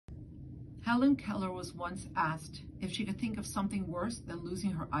Helen Keller was once asked if she could think of something worse than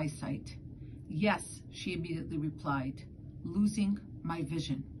losing her eyesight. Yes, she immediately replied, losing my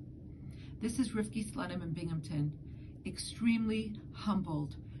vision. This is Rivkah Slonim in Binghamton, extremely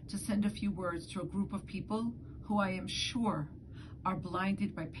humbled to send a few words to a group of people who I am sure are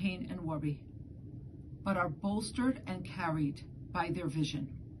blinded by pain and worry, but are bolstered and carried by their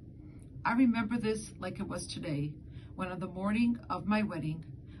vision. I remember this like it was today, when on the morning of my wedding,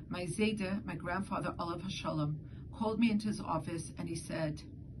 my Zayda, my grandfather, Olav Hashalom, called me into his office and he said,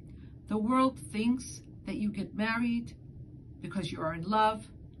 "The world thinks that you get married because you are in love,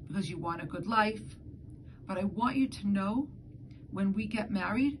 because you want a good life. But I want you to know, when we get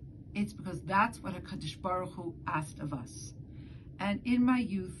married, it's because that's what HaKadosh Baruch Hu asked of us." And in my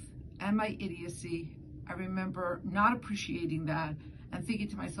youth and my idiocy, I remember not appreciating that and thinking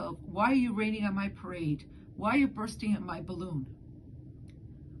to myself, why are you raining on my parade? Why are you bursting at my balloon?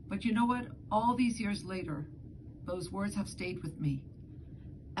 But you know what? All these years later, those words have stayed with me.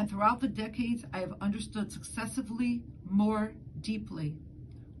 And throughout the decades, I have understood successively, more deeply,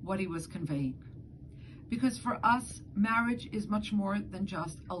 what he was conveying. Because for us, marriage is much more than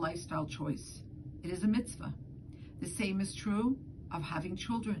just a lifestyle choice. It is a mitzvah. The same is true of having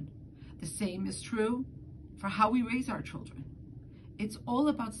children. The same is true for how we raise our children. It's all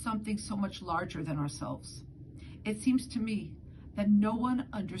about something so much larger than ourselves. It seems to me that no one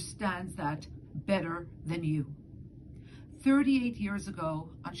understands that better than you. 38 years ago,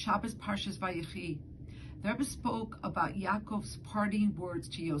 on Shabbos Parshas Vayechi, the Rebbe spoke about Yaakov's parting words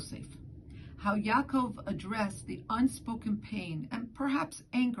to Yosef, how Yaakov addressed the unspoken pain and perhaps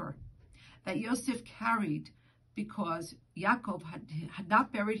anger that Yosef carried because Yaakov had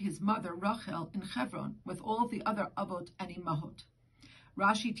not buried his mother Rachel in Hebron with all of the other avot and imahot.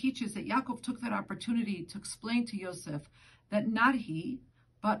 Rashi teaches that Yaakov took that opportunity to explain to Yosef that not he,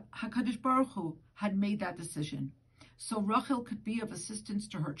 but HaKadosh Baruch Hu had made that decision. So Rachel could be of assistance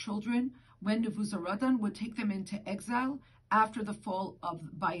to her children when Nebuzaradan would take them into exile after the fall of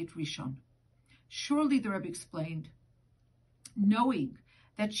Bayit Rishon. Surely, the Rebbe explained, knowing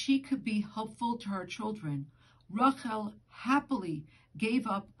that she could be helpful to her children, Rachel happily gave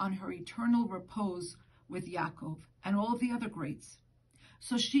up on her eternal repose with Yaakov and all of the other greats,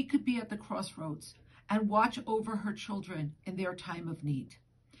 so she could be at the crossroads and watch over her children in their time of need.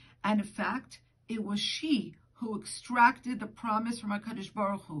 And in fact, it was she who extracted the promise from HaKadosh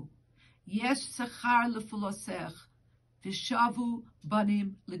Baruch Hu, Yesh sechar lefulosech, v'shavu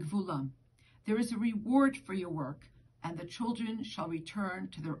banim ligvulam. There is a reward for your work, and the children shall return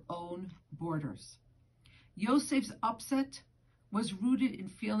to their own borders. Yosef's upset was rooted in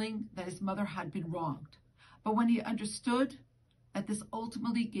feeling that his mother had been wronged. But when he understood that this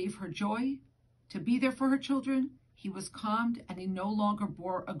ultimately gave her joy to be there for her children, he was calmed and he no longer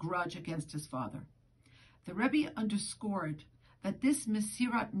bore a grudge against his father. The Rebbe underscored that this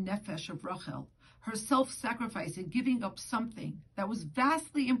Mesirat Nefesh of Rachel, her self-sacrifice in giving up something that was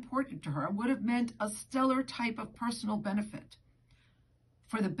vastly important to her and would have meant a stellar type of personal benefit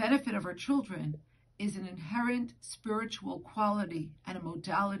for the benefit of her children, is an inherent spiritual quality and a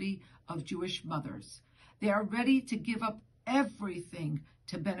modality of Jewish mothers. They are ready to give up everything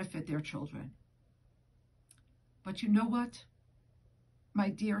to benefit their children. But you know what? My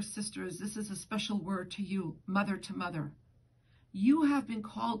dear sisters, this is a special word to you, mother to mother. You have been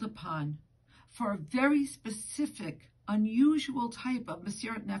called upon for a very specific, unusual type of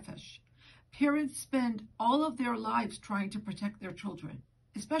Mesirat Nefesh. Parents spend all of their lives trying to protect their children,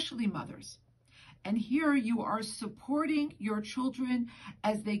 especially mothers. And here you are supporting your children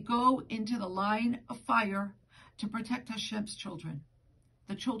as they go into the line of fire to protect Hashem's children,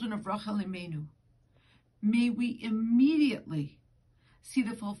 the children of Rachel Imenu. May we immediately see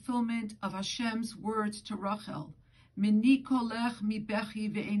the fulfillment of Hashem's words to Rachel, Mini kolech mi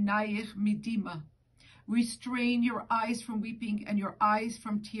bechi ve'enayich midima. Restrain your eyes from weeping and your eyes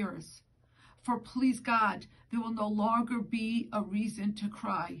from tears. For please God, there will no longer be a reason to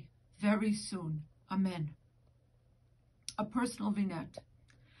cry very soon. Amen. A personal vignette.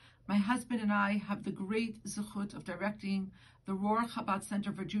 My husband and I have the great zechut of directing the Rohr Chabad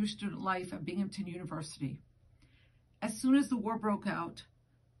Center for Jewish Student Life at Binghamton University. As soon as the war broke out,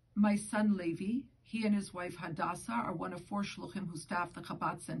 my son Levi, he and his wife Hadassah are one of 4 shluchim who staff the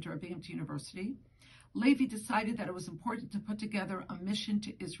Chabad Center at Binghamton University. Levi decided that it was important to put together a mission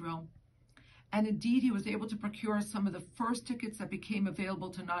to Israel. And indeed, he was able to procure some of the first tickets that became available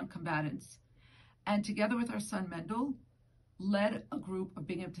to non-combatants. And together with our son Mendel, led a group of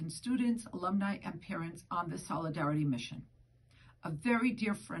Binghamton students, alumni, and parents on this solidarity mission. A very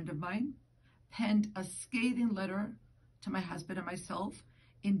dear friend of mine penned a scathing letter to my husband and myself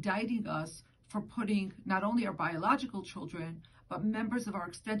indicting us for putting not only our biological children, but members of our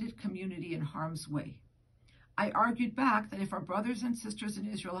extended community in harm's way. I argued back that if our brothers and sisters in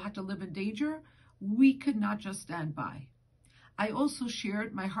Israel had to live in danger, we could not just stand by. I also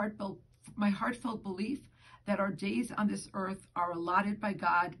shared my heartfelt belief that our days on this earth are allotted by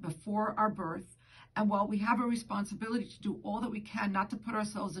God before our birth, and while we have a responsibility to do all that we can not to put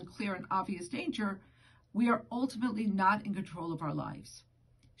ourselves in clear and obvious danger, we are ultimately not in control of our lives.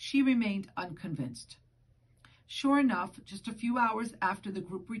 She remained unconvinced. Sure enough, just a few hours after the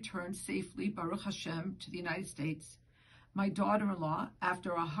group returned safely, Baruch Hashem, to the United States, my daughter-in-law,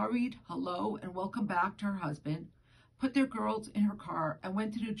 after a hurried hello and welcome back to her husband, put their girls in her car and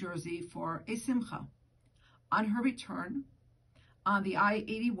went to New Jersey for a simcha. On her return, on the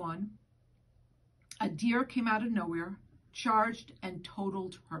I-81, a deer came out of nowhere, charged and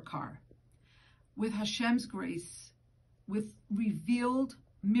totaled her car. With Hashem's grace, with revealed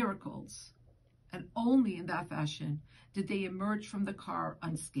miracles, and only in that fashion did they emerge from the car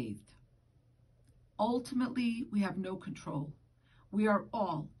unscathed. Ultimately, we have no control. We are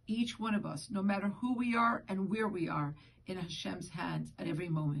all, each one of us, no matter who we are and where we are, in Hashem's hands at every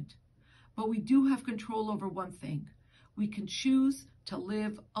moment. But we do have control over one thing. We can choose to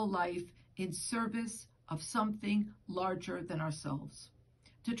live a life in service of something larger than ourselves,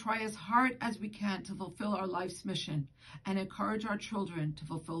 to try as hard as we can to fulfill our life's mission and encourage our children to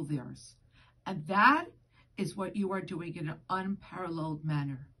fulfill theirs. And that is what you are doing in an unparalleled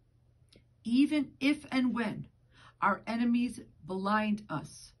manner. Even if and when our enemies blind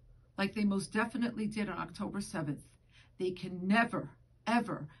us, like they most definitely did on October 7th, they can never,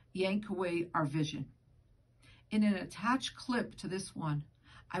 ever yank away our vision. In an attached clip to this one,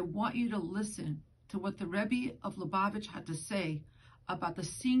 I want you to listen to what the Rebbe of Lubavitch had to say about the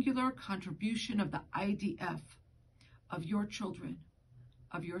singular contribution of the IDF, of your children,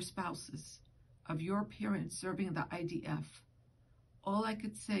 of your spouses, of your parents serving in the IDF. All I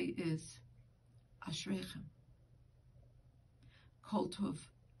could say is, Ashreichem, Kol Tov,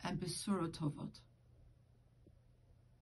 and Besura Tovot.